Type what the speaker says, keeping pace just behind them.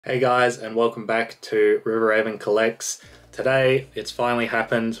Hey guys, and welcome back to River Raven Collects. Today it's finally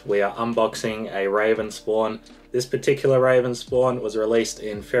happened. We are unboxing a Raven spawn. This particular Raven spawn was released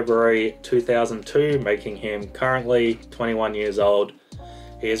in February 2002, making him currently 21 years old.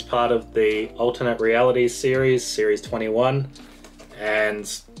 He is part of the Alternate Realities series, Series 21,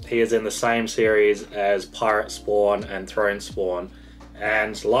 and he is in the same series as Pirate Spawn and Throne Spawn.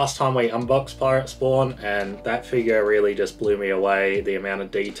 And last time we unboxed Pirate Spawn, and that figure really just blew me away. The amount of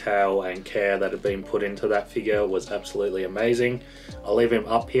detail and care that had been put into that figure was absolutely amazing. I'll leave him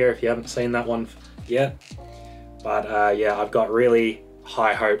up here if you haven't seen that one yet. But yeah, I've got really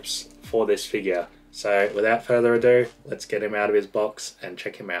high hopes for this figure. So without further ado, let's get him out of his box and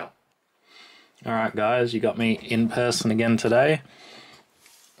check him out. Alright guys, you got me in person again today.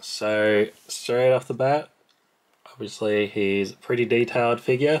 So straight off the bat, obviously he's a pretty detailed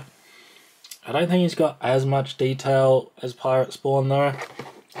figure. I don't think he's got as much detail as Pirate Spawn though.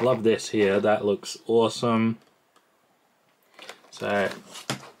 I love this here, that looks awesome. So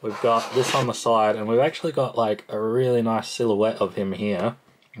we've got this on the side, and we've actually got like a really nice silhouette of him here.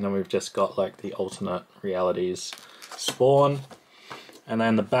 And then we've just got like the Alternate Realities Spawn. And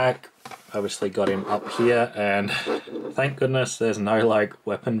then the back, obviously got him up here, and thank goodness there's no like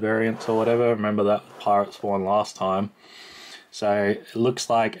weapon variants or whatever. Remember that Pirate Spawn last time. So it looks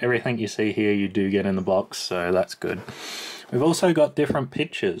like everything you see here you do get in the box, so that's good. We've also got different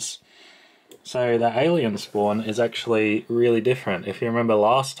pictures. So the alien spawn is actually really different. If you remember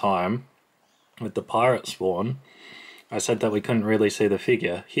last time with the Pirate Spawn, I said that we couldn't really see the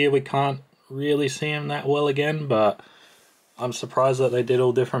figure. Here we can't really see him that well again, but I'm surprised that they did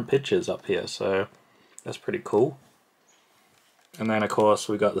all different pictures up here, so that's pretty cool. And then of course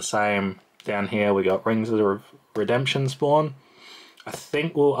we got the same down here. We got Rings of the Redemption spawn. I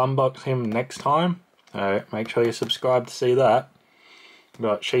think we'll unbox him next time, so make sure you subscribe to see that. We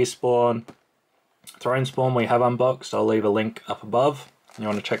got She Spawn, Throne Spawn we have unboxed. I'll leave a link up above if you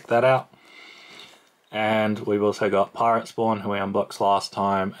want to check that out. And we've also got Pirate Spawn, who we unboxed last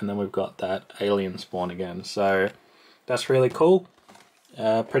time, and then we've got that alien spawn again. So that's really cool,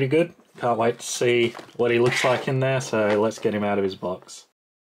 pretty good. Can't wait to see what he looks like in there, so let's get him out of his box.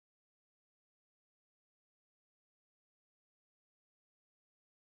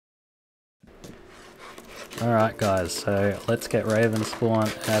 Alright guys, so let's get Raven Spawn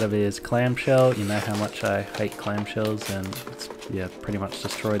out of his clamshell. You know how much I hate clamshells, and it's pretty much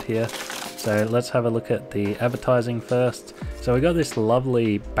destroyed here. So let's have a look at the advertising first. So we got this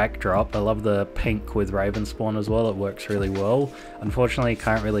lovely backdrop. I love the pink with Raven Spawn as well. It works really well. Unfortunately, you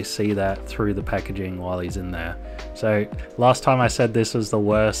can't really see that through the packaging while he's in there. So last time I said this was the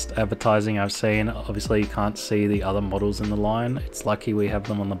worst advertising I've seen. Obviously you can't see the other models in the line. It's lucky we have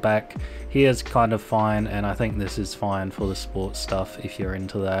them on the back. Here's kind of fine, and I think this is fine for the sports stuff if you're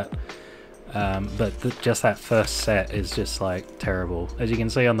into that. But just that first set is just like terrible. As you can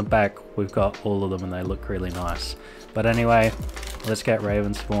see on the back, we've got all of them and they look really nice. But anyway, let's get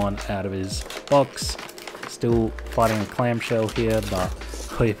Raven Spawn out of his box. Still fighting a clamshell here,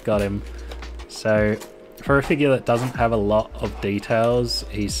 but we've got him. So for a figure that doesn't have a lot of details,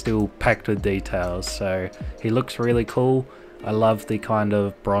 he's still packed with details. So he looks really cool. I love the kind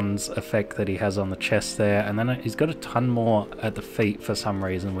of bronze effect that he has on the chest there, and then he's got a ton more at the feet for some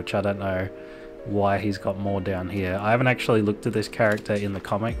reason, which I don't know why he's got more down here. I haven't actually looked at this character in the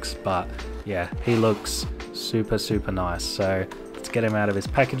comics, but yeah, he looks super nice. So let's get him out of his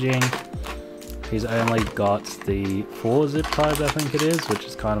packaging. He's only got the 4 zip ties, I think it is, which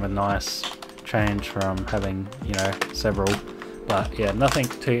is kind of a nice change from having, you know, several. But yeah, nothing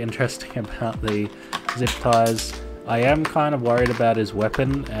too interesting about the zip ties. I am kind of worried about his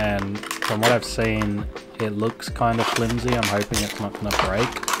weapon, and from what I've seen, it looks kind of flimsy. I'm hoping it's not going to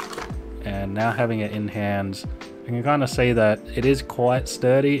break. And now having it in hand, I can kind of see that it is quite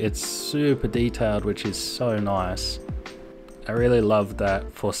sturdy. It's super detailed, which is so nice. I really love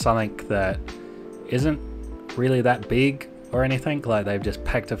that for something that isn't really that big or anything, like they've just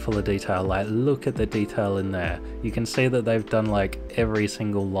packed it full of detail. Like, look at the detail in there. You can see that they've done like every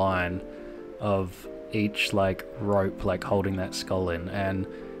single line of each like rope like holding that skull in, and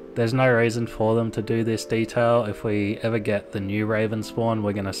there's no reason for them to do this detail. If we ever get the new Raven Spawn,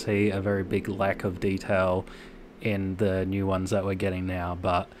 we're going to see a very big lack of detail in the new ones that we're getting now.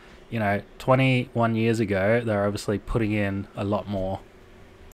 But you know, 21 years ago they're obviously putting in a lot more.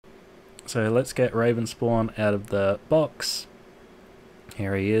 So let's get Raven Spawn out of the box.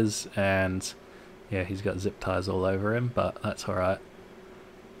 Here he is, and yeah, he's got zip ties all over him, but that's alright.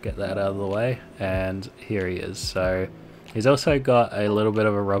 Get that out of the way, and here he is. So he's also got a little bit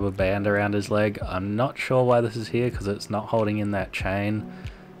of a rubber band around his leg. I'm not sure why this is here because it's not holding in that chain.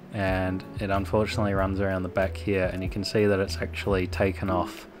 and it unfortunately runs around the back here, and you can see that it's actually taken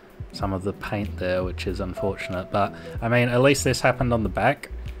off some of the paint there, which is unfortunate. But I mean, at least this happened on the back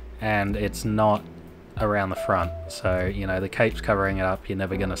and it's not around the front, so you know, the cape's covering it up, you're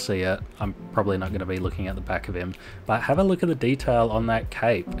never going to see it. I'm probably not going to be looking at the back of him, but have a look at the detail on that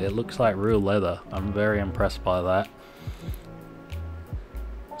cape. It looks like real leather. I'm very impressed by that.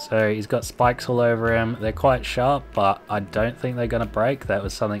 So he's got spikes all over him. They're quite sharp, but I don't think they're going to break. That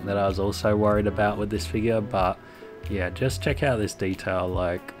was something that I was also worried about with this figure. But yeah, just check out this detail.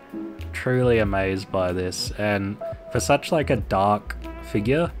 Like, truly amazed by this. And for such like a dark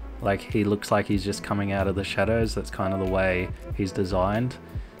figure, like he looks like he's just coming out of the shadows, that's kind of the way he's designed.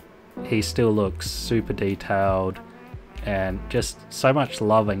 He still looks super detailed, and just so much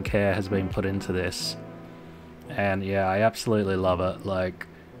love and care has been put into this. And yeah, I absolutely love it. Like,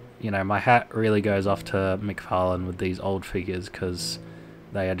 you know, my hat really goes off to McFarlane with these old figures because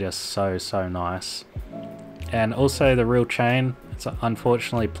they are just so nice. And also the real chain, it's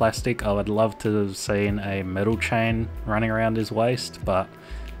unfortunately plastic. I would love to have seen a metal chain running around his waist, but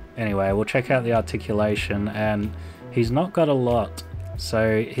anyway, we'll check out the articulation, and he's not got a lot.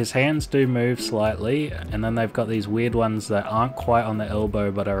 So his hands do move slightly, and then they've got these weird ones that aren't quite on the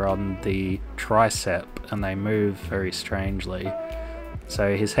elbow but are on the tricep, and they move very strangely.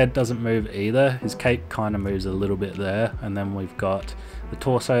 So his head doesn't move either. His cape kind of moves a little bit there, and then we've got the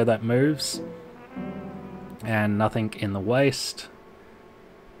torso that moves, and nothing in the waist.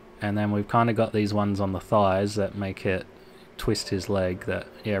 And then we've kind of got these ones on the thighs that make it twist his leg that,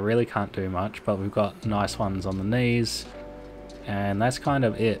 yeah, really can't do much, but we've got nice ones on the knees, and that's kind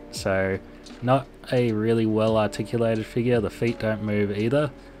of it. So not a really well articulated figure. The feet don't move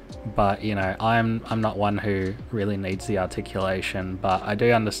either, but you know, I'm not one who really needs the articulation, but I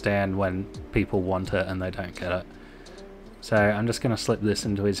do understand when people want it and they don't get it. So I'm just going to slip this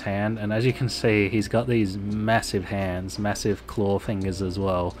into his hand, and as you can see, he's got these massive hands, massive claw fingers as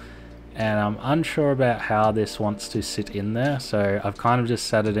well, and I'm unsure about how this wants to sit in there, so I've kind of just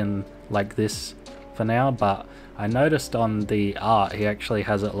set it in like this for now. But I noticed on the art he actually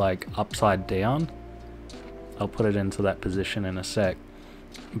has it like upside down. I'll put it into that position in a sec,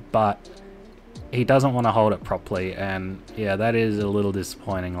 but he doesn't want to hold it properly, and yeah, that is a little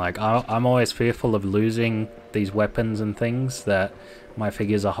disappointing. Like, I'm always fearful of losing these weapons and things that my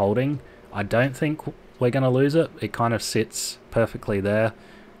figures are holding. I don't think we're going to lose it. It kind of sits perfectly there,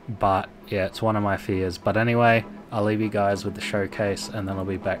 but yeah, it's one of my fears. But anyway, I'll leave you guys with the showcase, and then I'll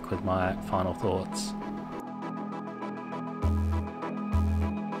be back with my final thoughts.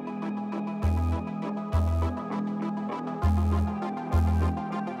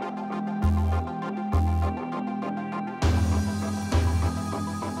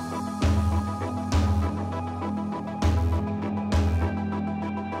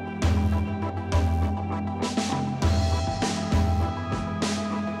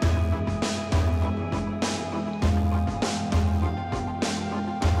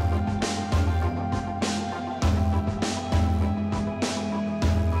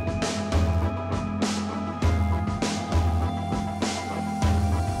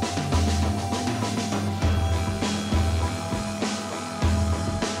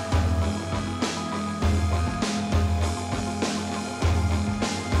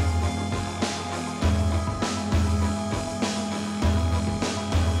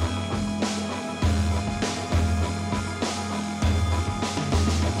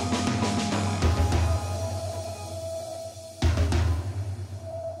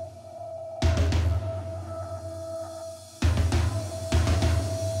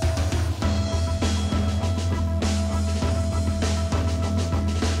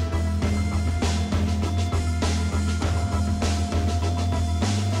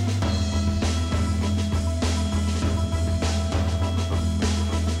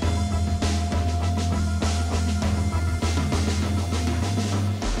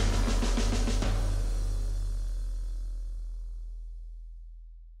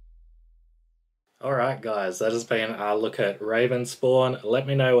 Alright guys, that has been our look at Ravenspawn. Let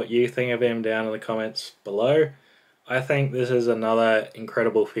me know what you think of him down in the comments below. I think this is another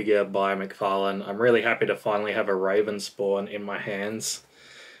incredible figure by McFarlane. I'm really happy to finally have a Ravenspawn in my hands.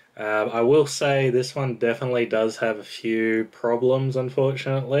 I will say this one definitely does have a few problems,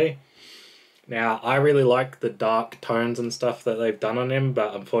 unfortunately. Now, I really like the dark tones and stuff that they've done on him,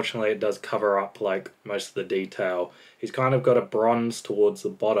 but unfortunately it does cover up like most of the detail. He's kind of got a bronze towards the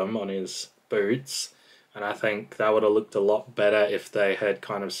bottom on his boots, and I think that would have looked a lot better if they had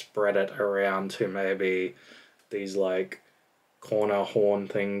kind of spread it around to maybe these like corner horn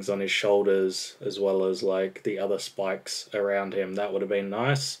things on his shoulders, as well as like the other spikes around him. That would have been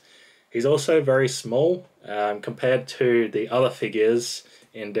nice. He's also very small compared to the other figures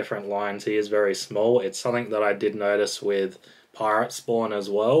in different lines. He is very small. It's something that I did notice with Pirate Spawn as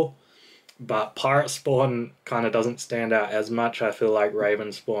well. But Pirate Spawn kind of doesn't stand out as much. I feel like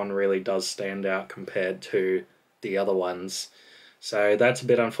Raven Spawn really does stand out compared to the other ones. So that's a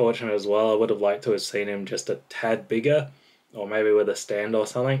bit unfortunate as well. I would have liked to have seen him just a tad bigger, or maybe with a stand or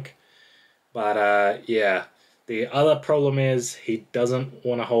something. But yeah, the other problem is he doesn't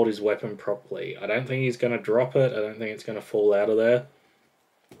want to hold his weapon properly. I don't think he's going to drop it. I don't think it's going to fall out of there.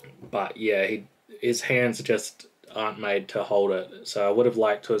 But yeah, his hands just aren't made to hold it. So I would have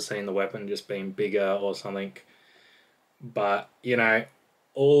liked to have seen the weapon just being bigger or something. But, you know,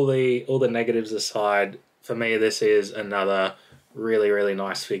 all the negatives aside, for me this is another really, really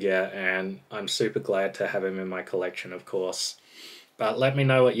nice figure, and I'm super glad to have him in my collection, of course. But let me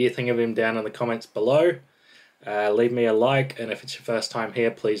know what you think of him down in the comments below. Leave me a like, and if it's your first time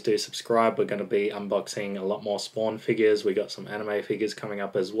here, please do subscribe. We're going to be unboxing a lot more Spawn figures. We got some anime figures coming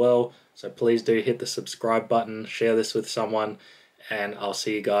up as well, so please do hit the subscribe button, share this with someone, and I'll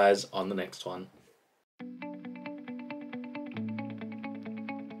see you guys on the next one.